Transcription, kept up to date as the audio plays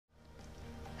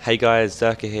Hey guys,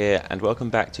 Zerka here, and welcome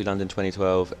back to London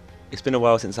 2012. It's been a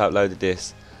while since I uploaded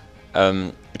this,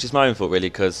 which is my own fault really,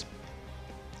 because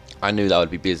I knew that I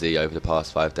would be busy over the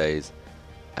past 5 days,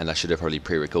 and I should have probably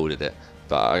pre-recorded it.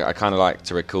 But I kind of like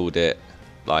to record it,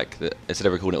 instead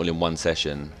of recording it all in one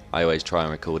session, I always try and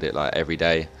record it like every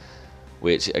day,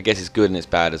 which I guess is good and it's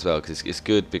bad as well, because it's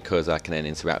good because I can then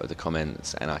interact with the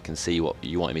comments and I can see what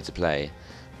you wanted me to play.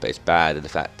 But it's bad in the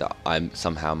fact that I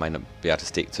somehow may not be able to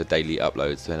stick to daily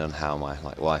uploads depending on how my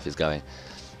life is going.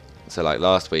 So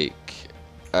last week,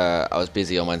 I was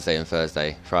busy on Wednesday and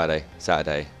Thursday, Friday,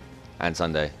 Saturday, and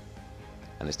Sunday,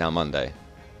 and it's now Monday,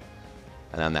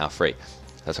 and I'm now free.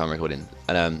 That's why I'm recording.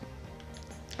 And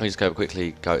let me just go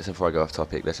quickly. Before I go off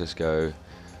topic, let's just go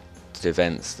to the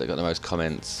events that got the most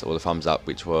comments or the thumbs up,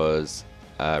 which was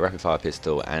rapid fire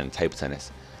pistol and table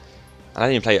tennis. I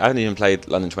haven't even played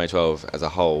London 2012 as a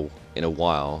whole in a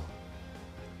while.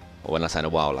 Or when I say in a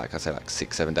while, I say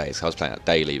 6-7 days. I was playing it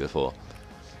daily before,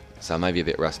 so I may be a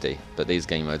bit rusty. But these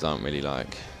game modes aren't really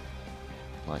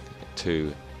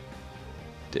too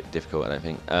difficult, I don't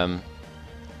think.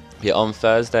 Yeah, on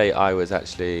Thursday I was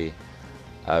actually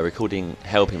helping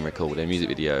record a music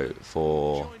video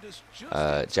for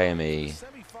JME,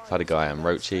 Father Guy, and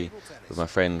Rochi with my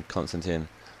friend Constantine.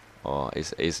 Or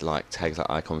is like tags like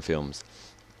Icon Films.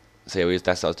 So yeah,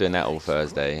 I was doing that all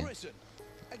Thursday,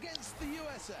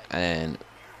 and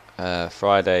then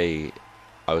Friday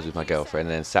I was with my girlfriend,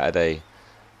 and then Saturday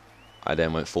I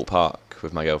then went Fort Park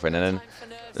with my girlfriend. And then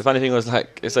the funny thing was,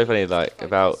 it's so funny,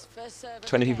 about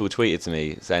 20 people tweeted to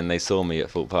me saying they saw me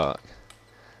at Fort Park,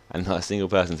 and not a single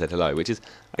person said hello, which is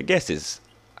I guess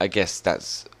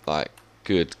that's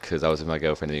good, because I was with my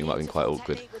girlfriend and it might have been quite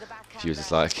awkward. She was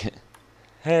just like,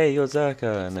 hey, you're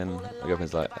Zerka, and then my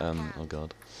girlfriend's like, oh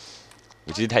god.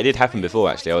 Which did happen before,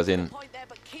 actually. I was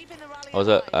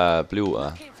at Blue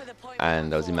Water,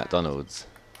 and I was in McDonald's,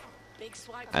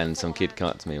 and some kid came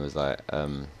up to me and was like, are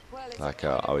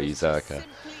you Zerka?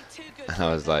 And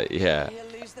I was like, yeah.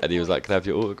 And he was like, can I have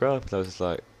your autograph? And I was just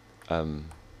like,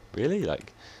 really? You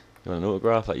want an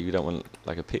autograph? You don't want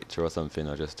a picture or something,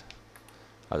 or just,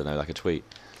 I don't know, a tweet?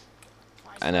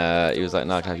 And he was like,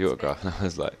 no, can I have your autograph? And I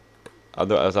was like, I'm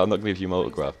not going to give you my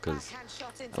autograph because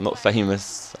I'm not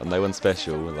famous. I'm no one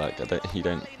special. You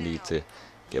don't need to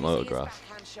get my autograph.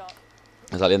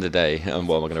 It's at the end of the day, and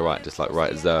what am I going to write? Just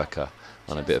write Zerka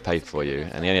on a bit of paper for you.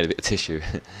 And he only had a bit of tissue.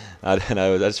 I don't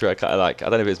know. That's true. I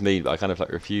don't know if it's me, but I kind of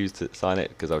refused to sign it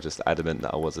because I was just adamant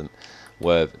that I wasn't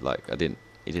worth. He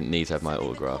didn't need to have my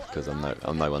autograph because I'm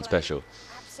no one special.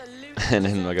 And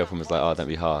then my girlfriend was like, oh, don't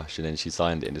be harsh. And then she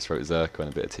signed it and just wrote Zerka on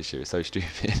a bit of tissue. It's so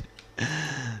stupid.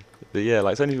 But yeah,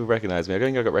 so many people recognise me. I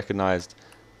think I got recognised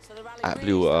at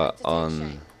Blue Water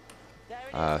on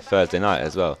Thursday night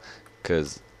as well,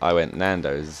 because I went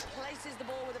Nando's,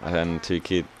 and two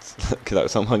kids,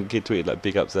 because one kid tweeted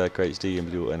big up Zerka HD and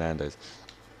Blue Water Nando's.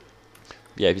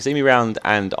 Yeah, if you see me around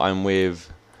and I'm with,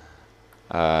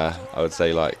 I would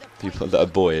say people that are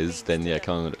boys, then yeah,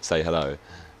 come and say hello.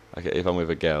 If I'm with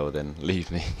a girl, then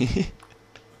leave me.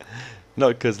 Not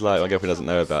because my girlfriend doesn't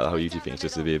know about the whole YouTube thing, it's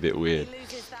just to be a bit weird.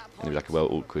 And it'd be a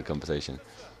awkward conversation.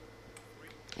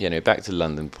 Yeah, anyway, back to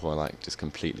London before I just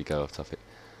completely go off topic.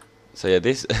 So yeah,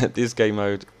 this game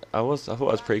mode, I thought I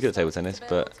was pretty good at table tennis,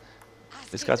 but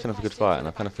this guy's been up a good fight, and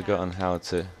I've kind of forgotten how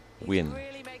to win.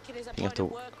 You have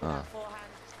to. I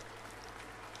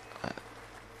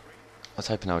was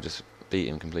hoping I would just beat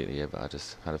him completely, yeah, but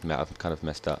I've kind of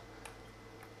messed up.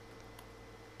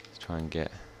 Let's try and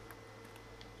get.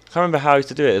 I can't remember how I used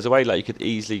to do it. There's a way you could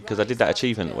easily, because I did that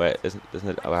achievement where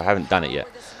I haven't done it yet,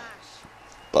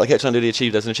 but I kept trying to do the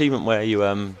achievement. There's an achievement where you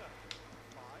I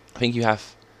think you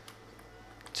have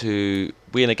to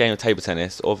win a game of table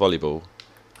tennis or volleyball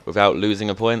without losing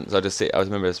a point. So I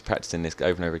remember practicing this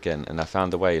over and over again, and I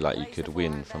found a way you could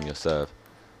win from your serve.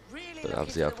 But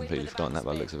obviously I've completely forgotten that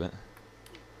by the looks of it.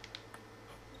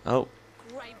 Oh.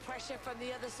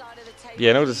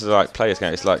 Yeah, in order to play this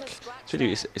game,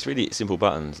 it's really simple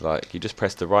buttons. You just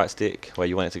press the right stick where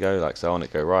you want it to go. So I want it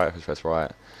to go right, I just press right.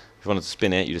 If you wanted to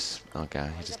spin it, you just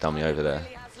done me over there.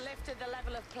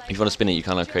 If you want to spin it, you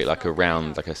kind of create a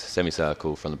round, a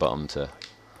semicircle from the bottom to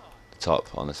the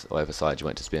top on whatever side you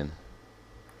want to spin.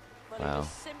 Wow,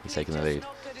 he's taking the lead.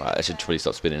 Right, I should probably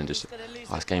stop spinning and just.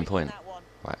 Oh, it's game point.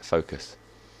 Right, focus.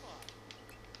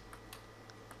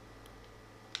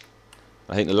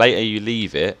 I think the later you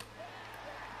leave it,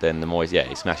 then the more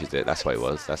he smashes it. That's what it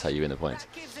was. That's how you win the points.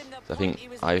 So I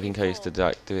think I used to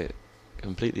do it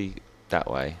completely that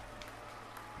way.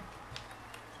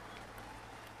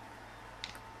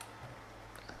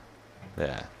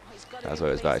 Yeah, that's what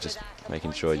it was about. Just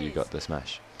making sure you got the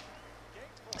smash.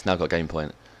 It's now got game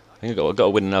point. I think I've got to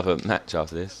win another match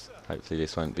after this. Hopefully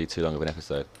this won't be too long of an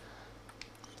episode.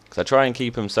 Because I try and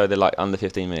keep them so they're like under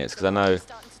 15 minutes. Because I know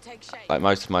like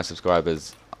most of my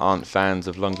subscribers aren't fans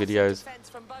of long videos.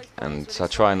 And so I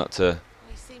try not to...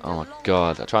 Oh my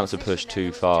god, I try not to push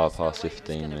too far past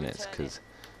 15 minutes. Because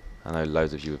I know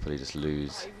loads of you would probably just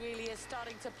lose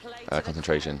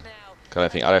concentration.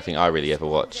 Cause I don't think I really ever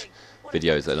watch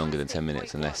videos that are longer than 10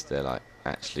 minutes unless they're like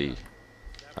actually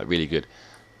like really good.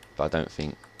 But I don't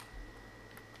think...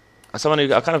 As someone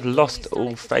who I kind of lost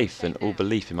all faith and all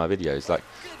belief in my videos. Like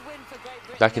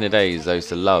back in the days, I used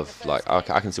to love, like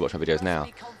I can still watch my videos now,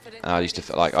 and I used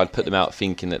to like I'd put them out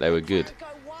thinking that they were good.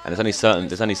 And there's only certain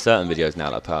videos now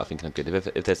that I put out thinking I'm good.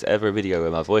 If there's ever a video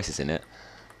where my voice is in it,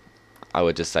 I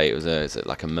would just say it's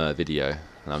like a mer video,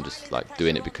 and I'm just like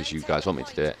doing it because you guys want me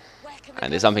to do it.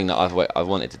 And it's something that I've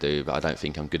wanted to do, but I don't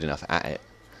think I'm good enough at it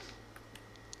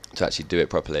to actually do it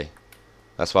properly.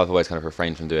 That's why I've always kind of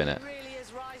refrained from doing it.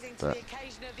 But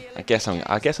I guess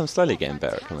I'm slowly getting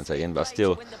better at commentating, but I'm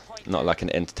still not like an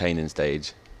entertaining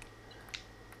stage.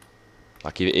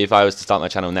 Like if I was to start my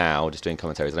channel now, just doing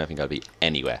commentaries, I don't think I'd be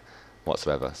anywhere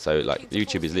whatsoever. So like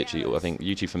YouTube is literally, I think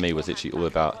YouTube for me was literally all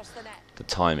about the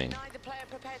timing,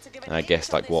 and I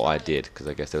guess like what I did, because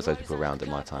I guess there was those people around at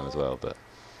my time as well. But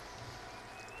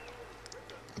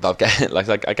I've gained,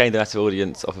 like I gained a massive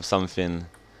audience off of something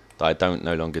that I don't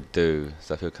no longer do,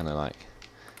 so I feel kind of like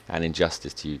an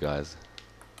injustice to you guys.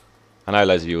 I know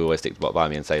loads of you always stick by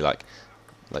me and say like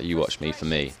you watch me for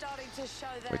me,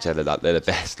 which they're the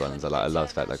best ones. I love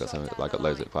the fact that I got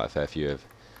loads of quite a fair few of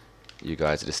you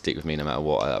guys that just stick with me no matter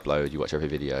what I upload. You watch every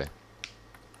video,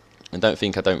 and don't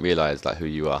think I don't realise like who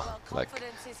you are. Like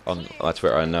on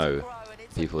Twitter, I know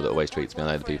people that always tweet me.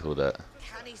 I know the people that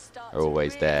are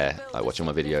always there, like watching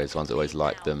my videos, the ones that always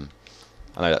like them.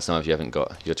 I know that some of you haven't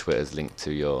got your Twitters linked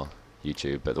to your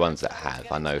YouTube, but the ones that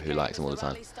have, I know who likes them all the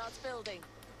time.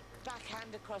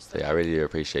 So yeah, I really do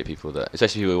appreciate people that,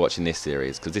 especially people who are watching this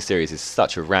series, because this series is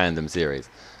such a random series.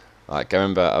 Like I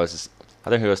remember I don't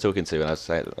know who I was talking to when I was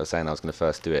saying I was going to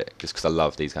first do it, just because I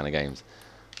love these kind of games.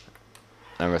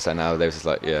 I remember saying, now they was just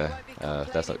like, yeah,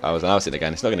 that's not. I was sitting there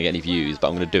going, it's not going to get any views, but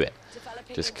I'm going to do it,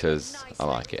 just because I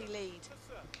like it.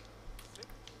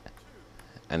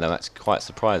 And that's quite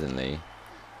surprisingly,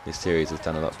 this series has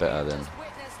done a lot better than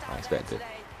I expected.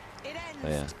 So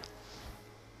yeah.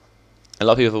 A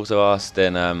lot of people have also asked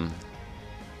then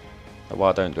why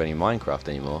I don't do any Minecraft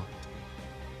anymore.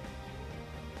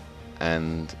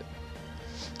 And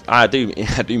I do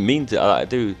mean to.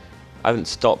 I haven't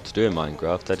stopped doing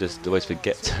Minecraft. I just always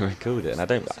forget to record it, and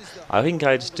I think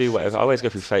I just do whatever. I always go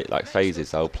through phases.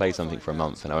 So I'll play something for a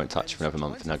month, and I won't touch it for another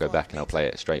month, and I'll go back and I'll play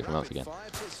it straight for a month again.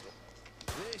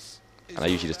 And I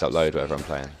usually just upload whatever I'm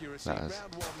playing.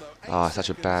 Such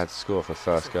a bad score for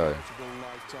first go.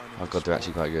 Oh god, they're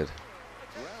actually quite good.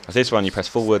 As this one, you press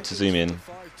forward to zoom in,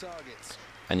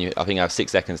 and I think I have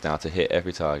 6 seconds now to hit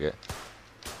every target.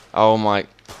 Oh my!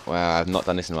 Wow, I've not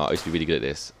done this in a while. I used to be really good at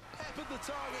this.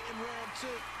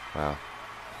 Wow!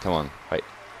 Come on, wait.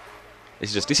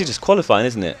 This is just qualifying,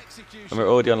 isn't it? And we're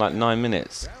already on like 9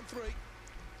 minutes.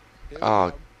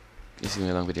 Oh, this is gonna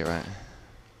be a long video, right?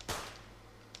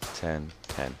 10,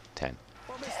 10, 10.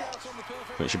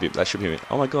 It should be. That should be.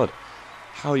 Oh my god!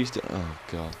 How are you still? Oh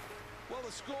god!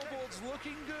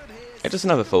 It's just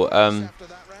another thought.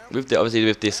 Obviously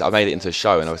with this, I made it into a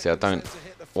show, and obviously I don't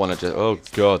want to just. Oh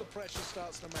god!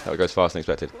 That goes faster than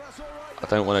expected. I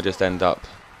don't want to just end up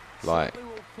like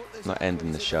not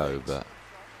ending the show, but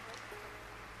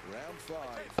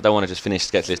I don't want to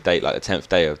just get to this date, like the 10th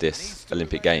day of this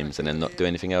Olympic Games, and then not do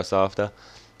anything else after.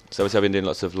 So obviously I've been doing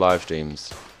lots of live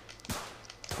streams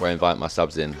where I invite my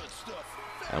subs in,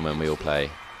 and when we all play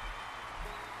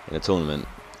in a tournament.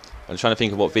 I'm trying to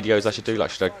think of what videos I should do.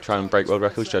 Like, should I try and break world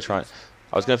records? Should I try?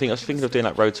 I was thinking of doing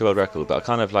like road to world record, but I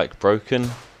kind of like broken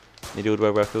the old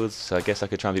world records. So I guess I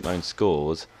could try and beat my own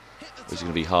scores, which is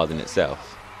going to be hard in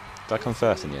itself. Did I come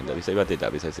first in the end? If I did,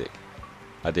 that'd be so sick.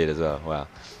 I did as well. Wow.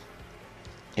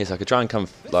 Yes, I could try and come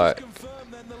like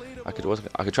I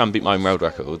could try and beat my own world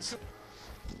records,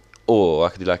 or I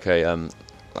could do like a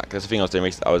like there's a thing I was doing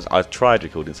recently. I tried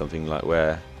recording something like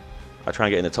where I try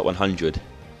and get in the top 100.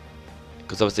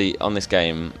 Because obviously on this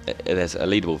game there's a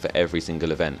leaderboard for every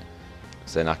single event.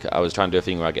 So then I was trying to do a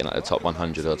thing where I get like the top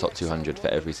 100 or the top 200 for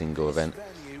every single event.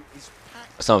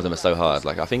 Some of them are so hard.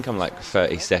 Like I think I'm like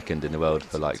 32nd in the world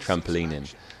for like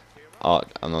trampolining. And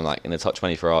I'm like in the top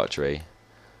 20 for archery.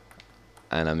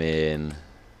 And I'm in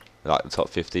like the top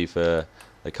 50 for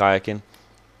the kayaking.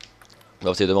 But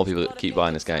obviously the more people that keep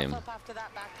buying this game,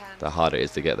 the harder it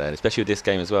is to get there. And especially with this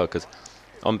game as well, because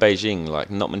on Beijing, like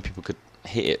not many people could.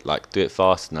 hit it, like do it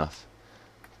fast enough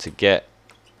to get,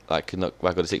 like not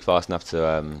I got to stick fast enough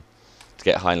to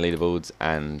get high in leaderboards.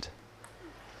 And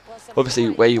obviously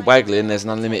where you're waggling, there's an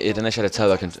unlimited, unless you had a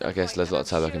turbo I guess there's a lot of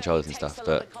turbo controllers and stuff,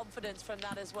 but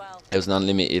it was an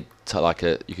unlimited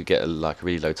you could get like a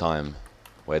really low time,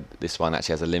 where this one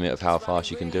actually has a limit of how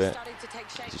fast you can do it.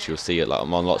 As you'll see it like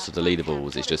on lots of the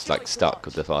leaderboards, it's just like stuck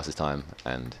with the fastest time,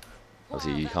 and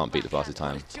obviously you can't beat the fastest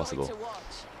time possible.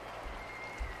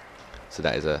 So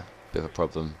that is a bit of a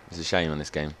problem. It's a shame on this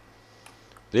game.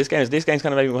 This game's kind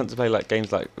of made me want to play like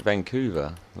games like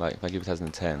Vancouver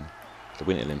 2010, the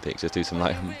Winter Olympics. Just do some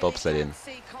like bobsledding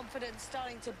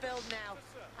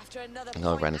and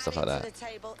all random stuff like that.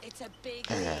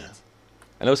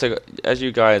 And also, as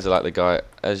you guys are like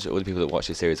as all the people that watch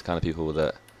this series, are kind of people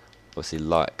that obviously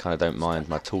kind of don't mind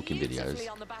my talking videos.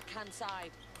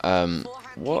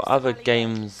 What other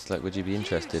games like would you be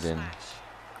interested in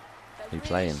me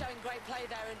playing?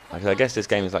 Like, I guess this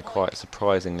game is like quite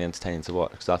surprisingly entertaining to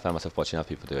watch, because I found myself watching other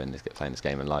people playing this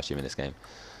game and live streaming this game.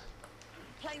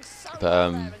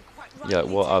 But yeah,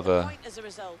 what other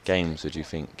games would you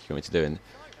think you want me to do? And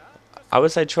I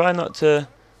would say try not to,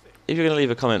 if you're going to leave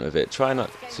a comment with it, try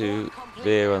not to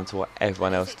veer onto what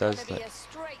everyone else does. Like,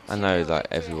 I know like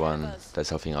everyone does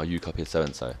something, oh you copied so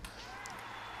and so,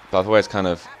 but I've always kind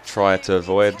of tried to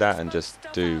avoid that and just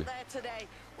do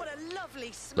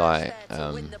like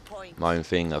my own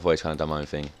thing. I've always kind of done my own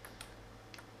thing.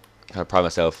 Kind of pride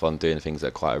myself on doing things that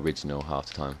are quite original half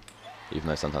the time, even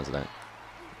though sometimes I don't.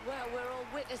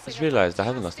 I just realised I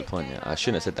haven't lost a point yet. I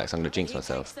shouldn't have said that because I'm going to jinx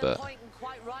myself, but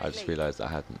I just realised I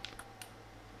hadn't.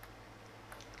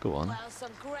 Go on.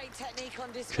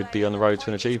 Could be on the road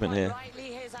to an achievement here.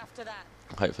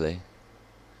 Hopefully.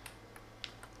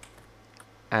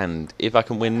 And if I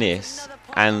can win this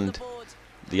and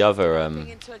the other,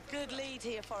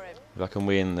 if I can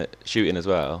win the shooting as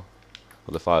well,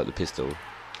 or the fire at the pistol,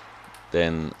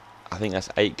 then I think that's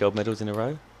 8 gold medals in a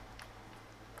row.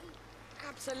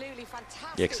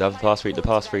 Yeah, because the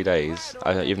past 3 days,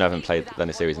 even though I haven't done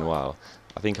this series in a while,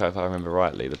 I think if I remember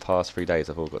rightly, the past 3 days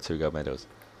I've all got 2 gold medals.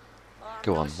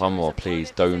 Go on, one more,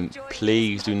 please.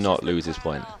 Please do not lose this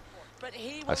point.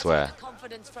 I swear.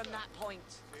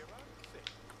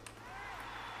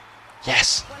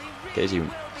 Yes! Get his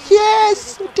unit.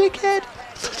 Yes! Dickhead!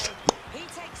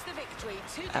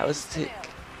 That was sick.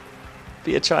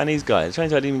 Be a Chinese guy. The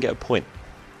Chinese guy didn't even get a point.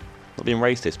 Not being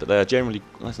racist, but they're generally,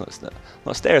 that's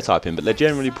not stereotyping, but they're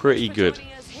generally pretty good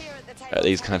at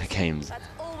these kind of games.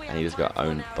 And he just got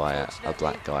owned by a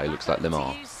black guy who looks like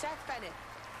Lamar.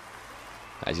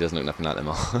 Actually doesn't look nothing like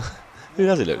Lamar. Who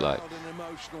does he look like?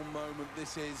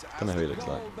 I don't know who he looks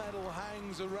like.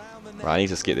 Right, I need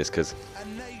to skip this because,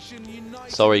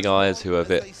 sorry guys who are a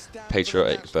bit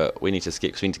patriotic, but we need to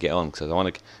skip because we need to get on, because I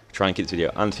want to try and keep this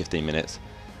video under 15 minutes.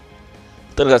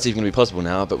 Don't know if that's even going to be possible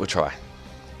now, but we'll try.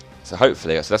 So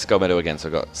hopefully, so that's a gold medal again, so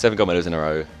I've got 7 gold medals in a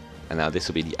row, and now this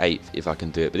will be the 8th if I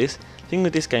can do it. But this thing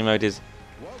with this game mode is,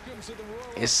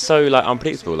 it's so like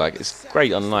unpredictable. Like, it's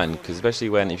great online, because especially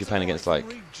if you're playing against, like,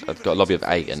 I've got a lobby of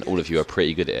 8 and all of you are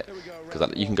pretty good at it, because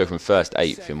like, you can go from 1st to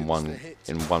 8th in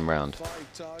one round.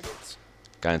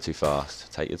 Going too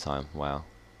fast. Take your time. Wow.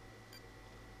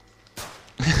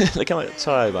 Look how much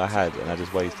time I had and I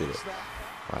just wasted it.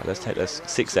 Right, let's take this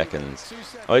 6 seconds.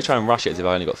 I always try and rush it as if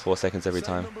I only got 4 seconds every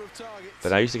time.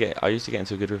 But I used to get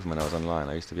into a good rhythm when I was online.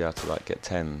 I used to be able to like get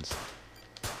 10s.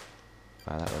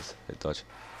 Wow, that was a bit dodge.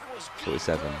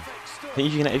 47. I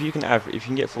think if you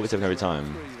can get 47 every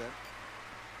time,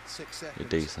 you're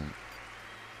decent.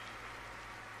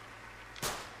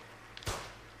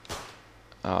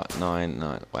 Oh, 9.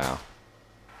 Wow.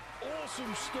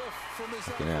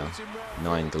 Okay, now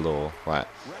 9 galore. Right.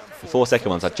 The 4-second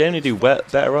ones I generally do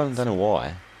better on. Don't know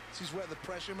why.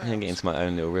 I can get into my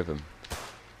own little rhythm.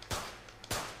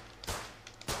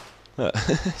 Look,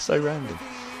 so random.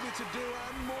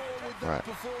 Right,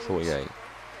 48.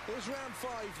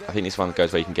 I think this one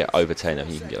goes where you can get over 10. I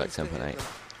think you can get like 10.8.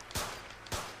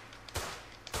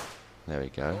 There we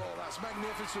go.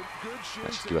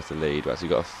 That should give us the lead. Right, so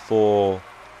we've got a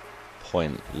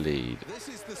 4-point lead.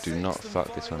 Do not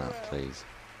fuck this one up, please.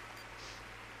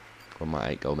 Got my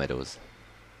 8 gold medals.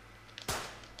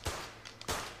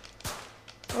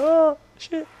 Oh,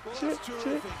 shit.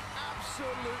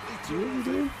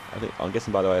 I'm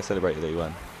guessing, by the way, I celebrated that you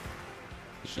won.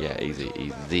 Yeah, easy.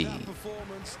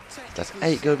 That's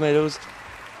 8 gold medals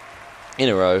in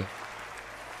a row.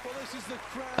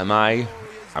 Am I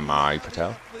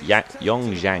Patel?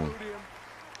 Yong Zhang.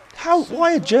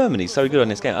 Why are Germany so good on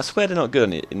this game? I swear they're not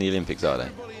good in the Olympics, are they?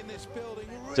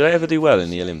 Do they ever do well in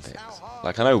the Olympics?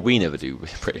 Like, I know we never do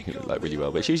really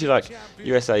well, but it's usually like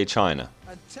USA, China,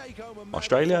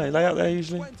 Australia. Are they out there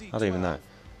usually? I don't even know.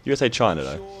 USA, China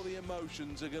though.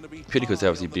 Purely because they're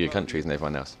obviously bigger countries than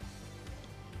everyone else.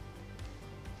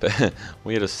 But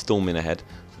we had a storming ahead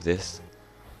of this.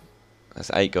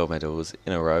 That's 8 gold medals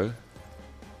in a row.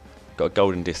 Got a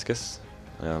golden discus.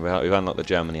 We've unlocked the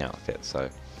Germany outfit, so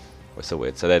we're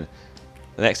sorted. So then,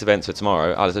 the next events for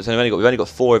tomorrow. So we've only got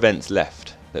 4 events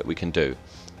left that we can do.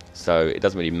 So it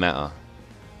doesn't really matter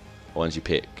ones you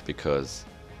pick, because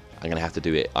I'm gonna have to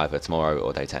do it either tomorrow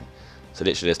or day 10. So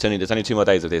literally, there's only 2 more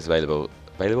days of this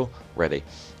ready.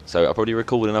 So I'll probably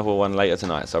record another one later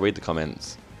tonight. So I'll read the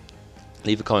comments.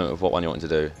 Leave a comment with what one you want to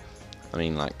do. I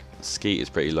mean, like, skeet is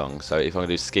pretty long, so if I'm gonna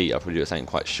do skeet, I'll probably do something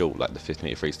quite short, like the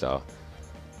 50-meter freestyle.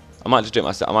 I might just do it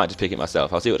myself. I might just pick it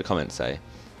myself. I'll see what the comments say.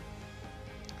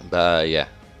 But yeah,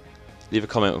 leave a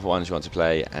comment with what ones you want to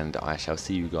play, and I shall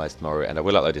see you guys tomorrow. And I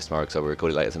will upload this tomorrow because I will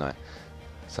record it later tonight.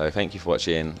 So thank you for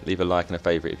watching. Leave a like and a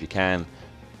favourite if you can.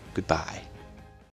 Goodbye.